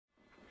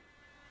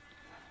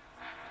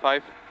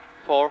5,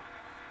 4,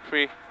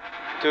 3,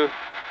 2,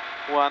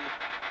 1,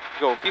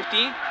 go.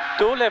 50,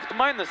 2 left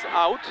minus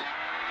out,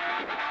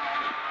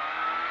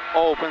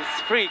 opens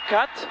 3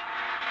 cut,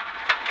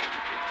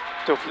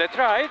 2 flat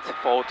right,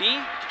 40,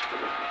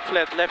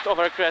 flat left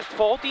over crest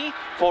 40,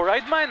 4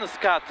 right minus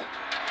cut,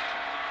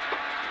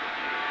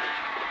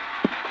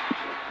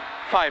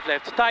 5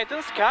 left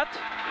tightens, cut,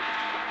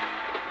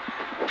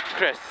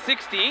 crest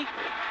 60,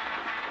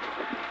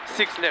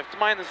 6 left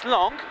minus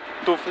long,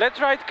 2 flat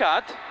right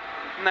cut,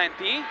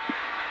 90,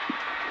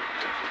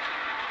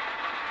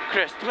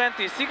 crest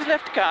 20, 6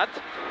 left cut,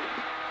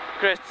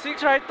 crest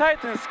 6 right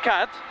tightens,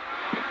 cut,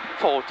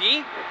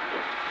 40,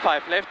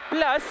 5 left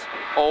plus,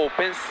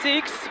 open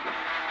 6,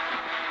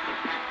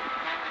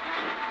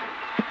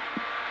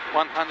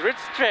 100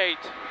 straight,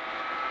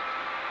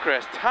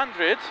 crest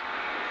 100,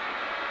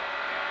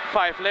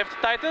 5 left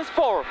tightens,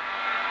 4,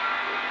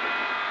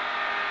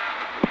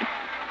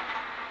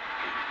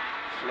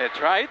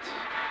 flat right,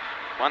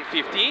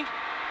 150,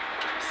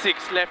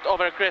 6 left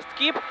over crest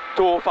keep,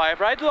 2, 5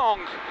 right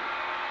long,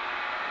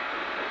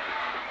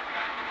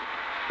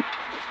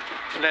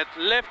 flat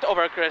left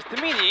over crest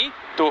mini,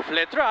 2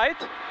 flat right,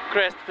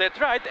 crest flat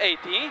right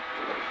 80,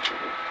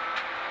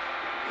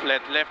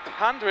 flat left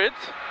 100,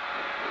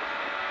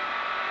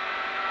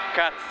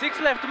 cut 6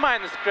 left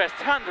minus crest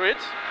 100,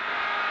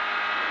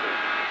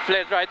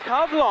 flat right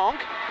half long,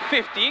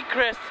 50,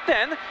 crest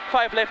 10,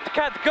 5 left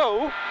cut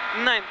go,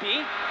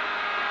 90,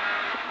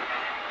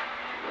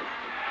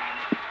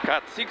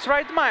 cut 6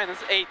 right minus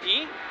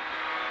 80,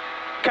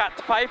 cut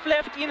 5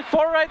 left in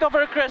 4 right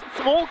over crest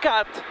small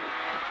cut,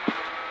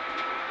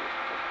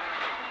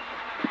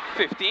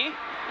 50,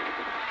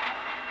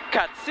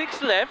 cut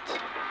 6 left,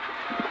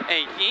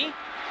 80,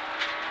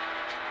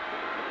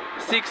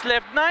 6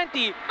 left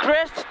 90,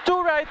 crest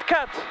 2 right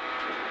cut,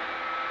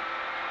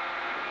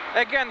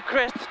 again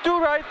crest 2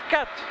 right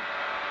cut,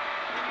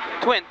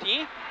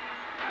 20,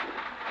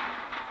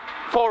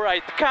 4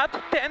 right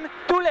cut, 10,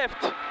 2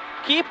 left,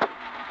 keep,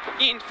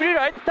 in 3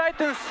 right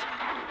tightens,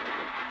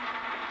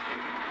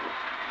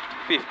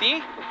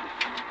 50,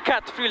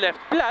 cut 3 left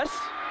plus,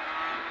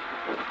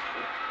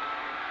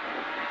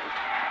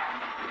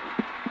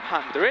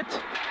 100,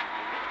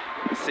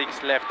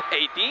 6 left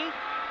 80,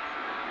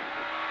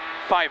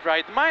 5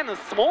 right minus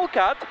small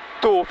cut,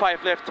 2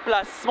 5 left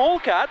plus small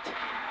cut,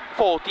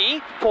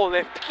 40, 4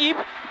 left keep,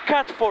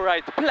 cut 4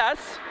 right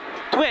plus,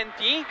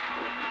 20,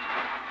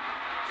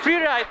 3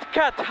 right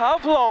cut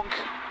half long,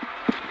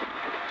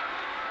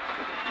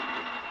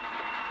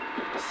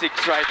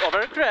 6 right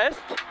over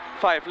crest,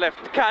 5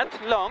 left cut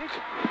long,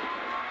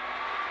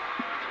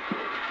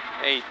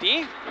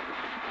 80,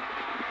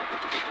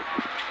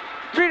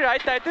 3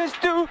 right tightens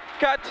 2,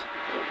 cut,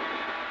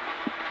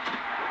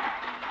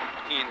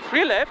 in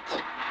 3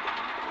 left,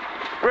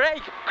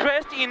 break,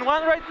 crest in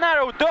 1 right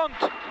narrow, don't,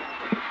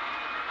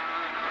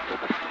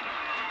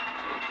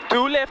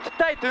 2 left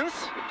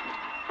tightens,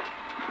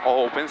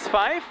 opens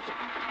 5,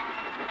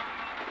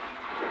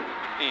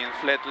 in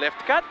flat left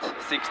cut,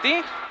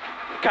 60,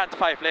 cut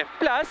 5 left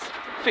plus,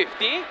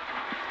 50,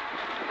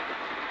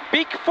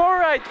 big 4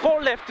 right,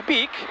 4 left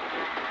big,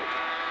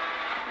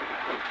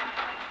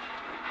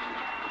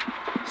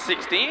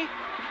 60,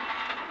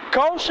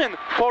 caution,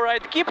 4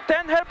 right keep,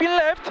 10 hairpin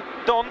left,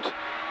 don't,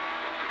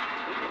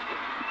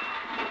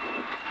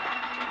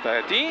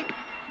 30,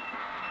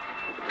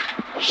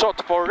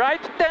 shot 4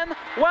 right, 10,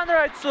 1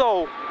 right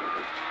slow,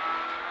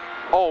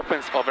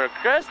 opens over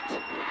crest,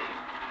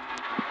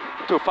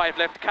 2 5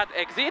 left cut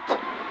exit,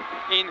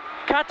 in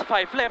cut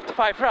 5 left,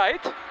 5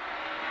 right,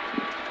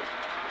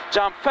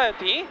 jump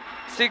 30,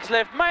 6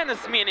 left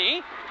minus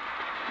mini,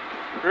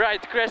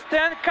 right crest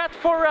 10, cut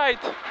 4 right,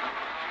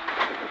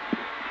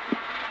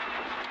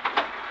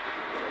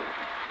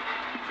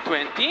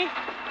 20,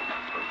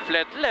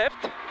 flat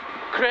left,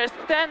 crest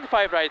 10,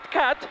 5 right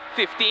cut,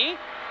 50,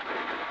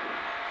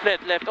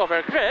 flat left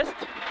over crest,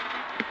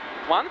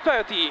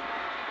 130,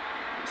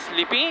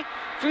 slippy,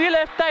 3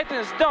 left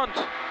tightens,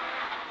 don't,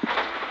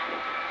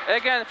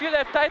 again 3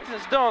 left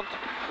tightens, don't,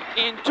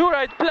 in 2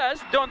 right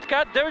plus, don't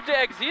cut, dirty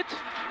exit,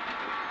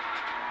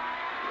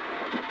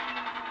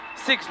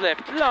 6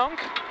 left long,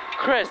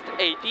 crest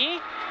 80,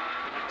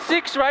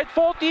 6 right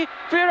 40,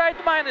 3 right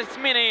minus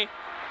mini,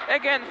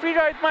 again 3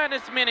 right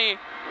minus mini,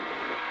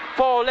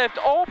 4 left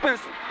opens,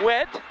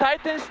 wet,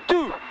 tightens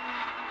 2,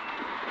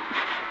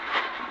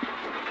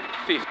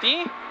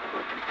 50,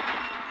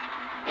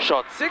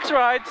 shot 6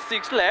 right,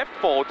 6 left,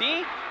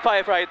 40,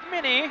 5 right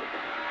mini,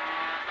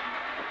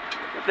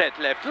 flat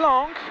left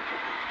long,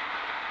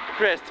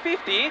 crest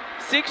 50,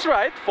 6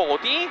 right,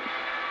 40,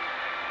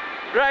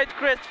 right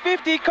crest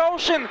 50,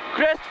 caution,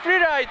 crest 3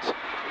 right,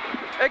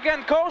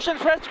 again caution,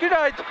 crest 3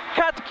 right,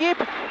 cut, keep,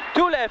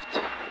 2 left,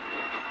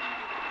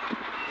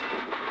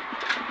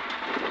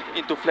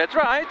 into flat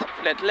right,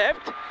 flat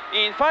left,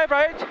 in 5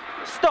 right,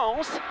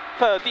 stones,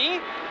 30,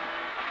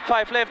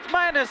 5 left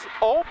minus,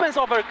 opens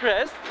over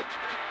crest,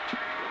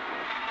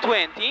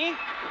 20,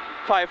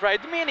 5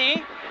 right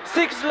mini,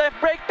 6 left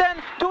break 10,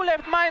 2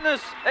 left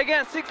minus,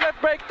 again 6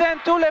 left break 10,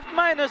 2 left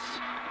minus,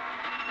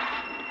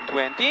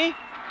 20,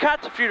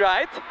 cut 3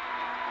 right,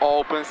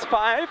 opens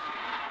 5,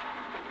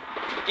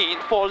 in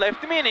 4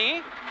 left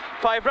mini,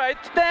 5 right,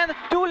 10,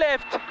 2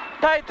 left,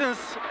 tightens,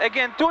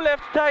 again 2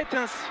 left,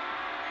 tightens,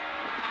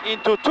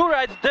 into 2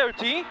 right,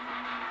 dirty,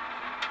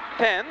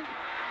 10,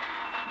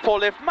 4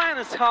 left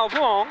minus half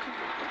long,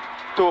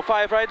 to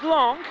 5 right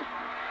long,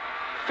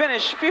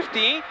 finish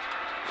 50,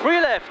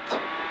 3 left.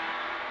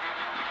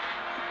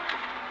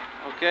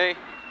 Okay,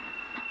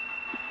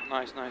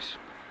 nice, nice.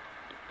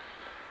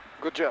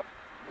 Good job.